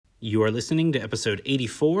You are listening to episode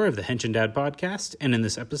 84 of the Henshin Dad podcast, and in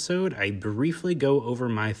this episode, I briefly go over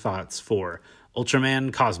my thoughts for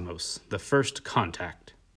Ultraman Cosmos, The First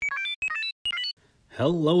Contact.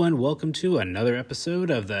 Hello and welcome to another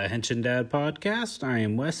episode of the Henshin Dad podcast. I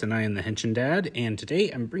am Wes and I am the Henshin Dad, and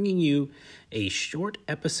today I'm bringing you a short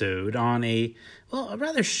episode on a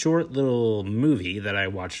rather short little movie that I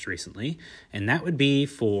watched recently, and that would be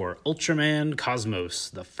for Ultraman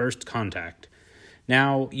Cosmos, The First Contact.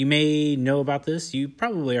 Now, you may know about this. You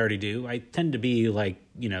probably already do. I tend to be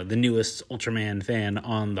the newest Ultraman fan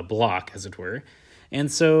on the block, as it were. And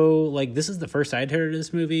so, this is the first I'd heard of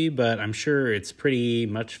this movie, but I'm sure it's pretty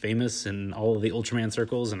much famous in all of the Ultraman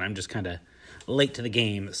circles, and I'm just kind of late to the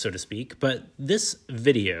game, so to speak. But this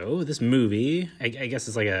movie, I guess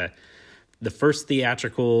it's the first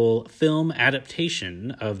theatrical film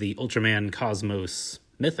adaptation of the Ultraman Cosmos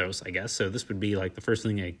mythos, I guess. So this would be the first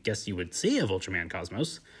thing I guess you would see of Ultraman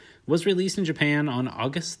Cosmos. Was released in Japan on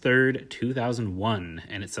August 3rd, 2001,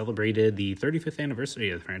 and it celebrated the 35th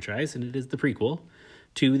anniversary of the franchise, and it is the prequel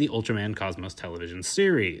to the Ultraman Cosmos television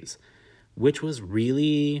series, which was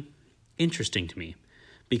really interesting to me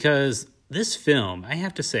because this film, I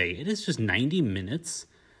have to say, it is just 90 minutes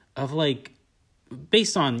of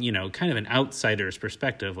based on, kind of an outsider's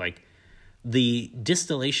perspective, the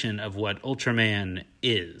distillation of what Ultraman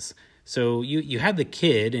is. So you have the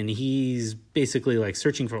kid, and he's basically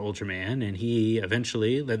searching for Ultraman, and he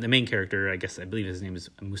eventually, the main character, I believe his name is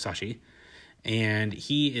Musashi, and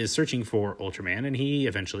he is searching for Ultraman, and he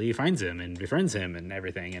eventually finds him and befriends him and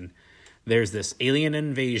everything. And there's this alien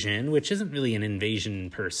invasion, which isn't really an invasion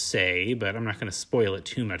per se, but I'm not going to spoil it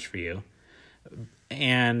too much for you.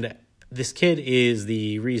 And this kid is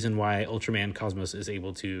the reason why Ultraman Cosmos is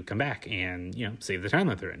able to come back and, save the town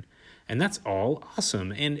that they're in. And that's all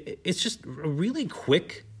awesome. And it's just a really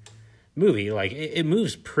quick movie. It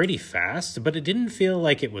moves pretty fast, but it didn't feel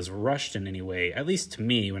like it was rushed in any way, at least to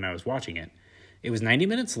me when I was watching it. It was 90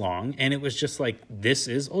 minutes long, and it was just this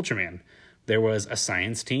is Ultraman. There was a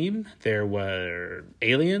science team. There were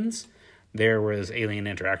aliens. There was alien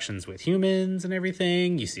interactions with humans and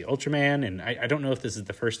everything. You see Ultraman, and I don't know if this is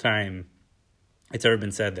the first time it's ever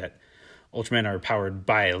been said that Ultraman are powered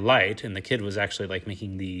by light, and the kid was actually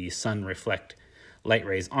making the sun reflect light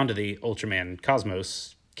rays onto the Ultraman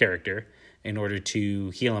Cosmos character in order to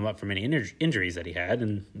heal him up from any injuries that he had.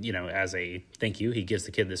 And, as a thank you, he gives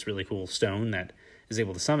the kid this really cool stone that is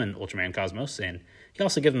able to summon Ultraman Cosmos, and he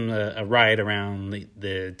also gives him a ride around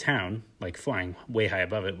the town, flying way high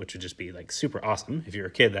above it, which would just be super awesome if you're a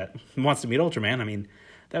kid that wants to meet Ultraman. I mean,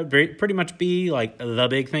 that would pretty much be the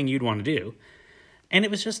big thing you'd want to do. And it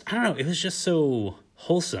was just, I don't know, it was just so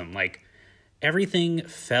wholesome. Everything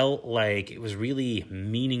felt like it was really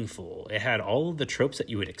meaningful. It had all of the tropes that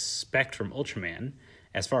you would expect from Ultraman,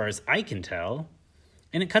 as far as I can tell.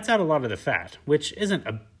 And it cuts out a lot of the fat, which isn't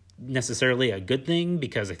necessarily a good thing,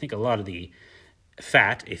 because I think a lot of the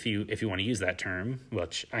fat, if you want to use that term,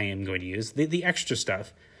 which I am going to use, the extra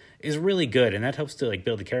stuff is really good, and that helps to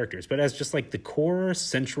build the characters. But as just the core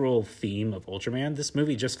central theme of Ultraman, this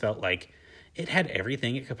movie just felt like it had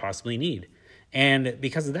everything it could possibly need. And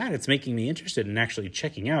because of that, it's making me interested in actually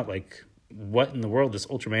checking out what in the world this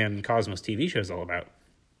Ultraman Cosmos TV show is all about.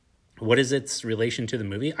 What is its relation to the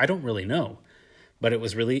movie? I don't really know, but it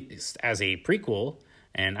was released as a prequel.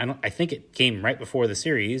 And I think it came right before the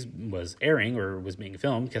series was airing or was being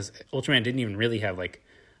filmed, because Ultraman didn't even really have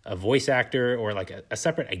a voice actor or a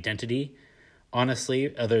separate identity,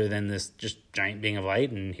 honestly, other than this just giant being of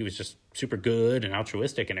light. And he was just super good and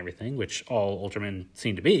altruistic and everything, which all Ultraman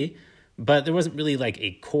seem to be. But there wasn't really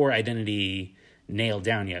a core identity nailed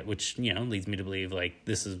down yet, which, leads me to believe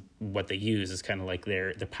this is what they use as kind of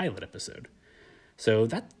the pilot episode. So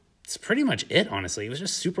that's pretty much it, honestly. It was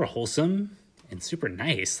just super wholesome and super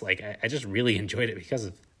nice. I just really enjoyed it because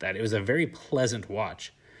of that. It was a very pleasant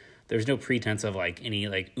watch. There's no pretense of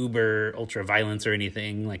any uber ultra violence or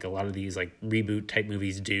anything a lot of these reboot type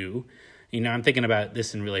movies do. I'm thinking about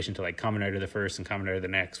this in relation to Kamen Rider the First and Kamen Rider the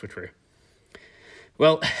Next, which were,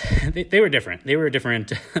 well, they were different. They were a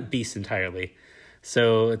different beast entirely.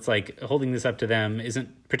 So it's holding this up to them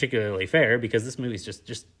isn't particularly fair, because this movie's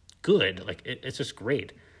just good. It's just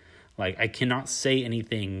great. I cannot say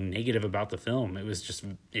anything negative about the film.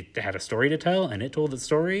 It had a story to tell, and it told its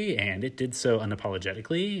story, and it did so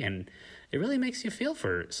unapologetically, and it really makes you feel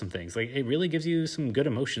for some things. It really gives you some good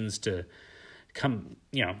emotions to come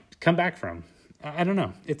back from. I don't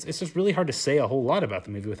know. It's just really hard to say a whole lot about the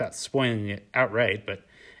movie without spoiling it outright, but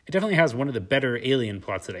it definitely has one of the better alien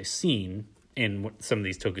plots that I've seen in some of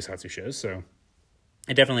these tokusatsu shows, so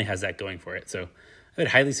it definitely has that going for it. So I would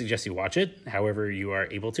highly suggest you watch it, however you are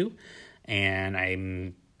able to. And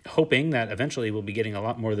I'm hoping that eventually we'll be getting a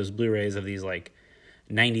lot more of those Blu-rays of these like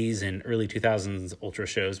 90s and early 2000s Ultra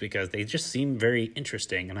shows, because they just seem very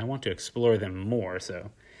interesting and I want to explore them more.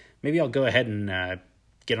 So maybe I'll go ahead and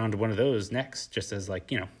get onto one of those next, just as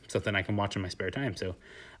like, something I can watch in my spare time. So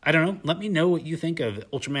I don't know. Let me know what you think of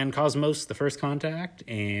Ultraman Cosmos, The First Contact,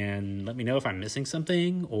 and let me know if I'm missing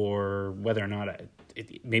something or whether or not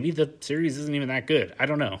maybe the series isn't even that good. I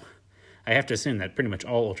don't know. I have to assume that pretty much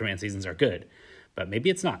all Ultraman seasons are good, but maybe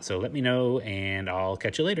it's not. So let me know, and I'll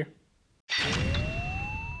catch you later.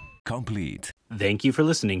 Complete. Thank you for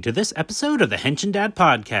listening to this episode of the Henshin Dad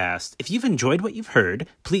Podcast. If you've enjoyed what you've heard,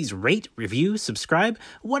 please rate, review, subscribe,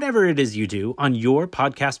 whatever it is you do on your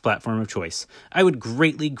podcast platform of choice. I would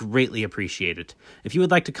greatly, greatly appreciate it. If you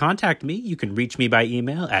would like to contact me, you can reach me by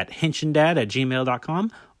email at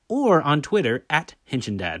henshindad@gmail.com or on Twitter at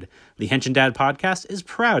HenshinDad. The Henshin Dad Podcast is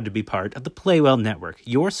proud to be part of the Playwell Network,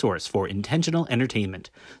 your source for intentional entertainment.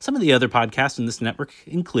 Some of the other podcasts in this network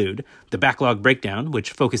include The Backlog Breakdown,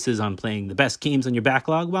 which focuses on playing the best games on your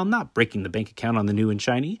backlog while not breaking the bank account on the new and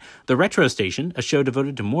shiny, The Retro Station, a show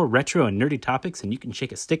devoted to more retro and nerdy topics than you can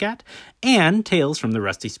shake a stick at, and Tales from the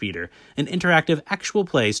Rusty Speeder, an interactive actual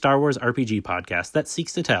play Star Wars RPG podcast that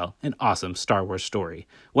seeks to tell an awesome Star Wars story.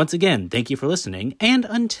 Once again, thank you for listening, and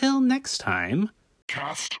until next time...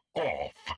 Cast off.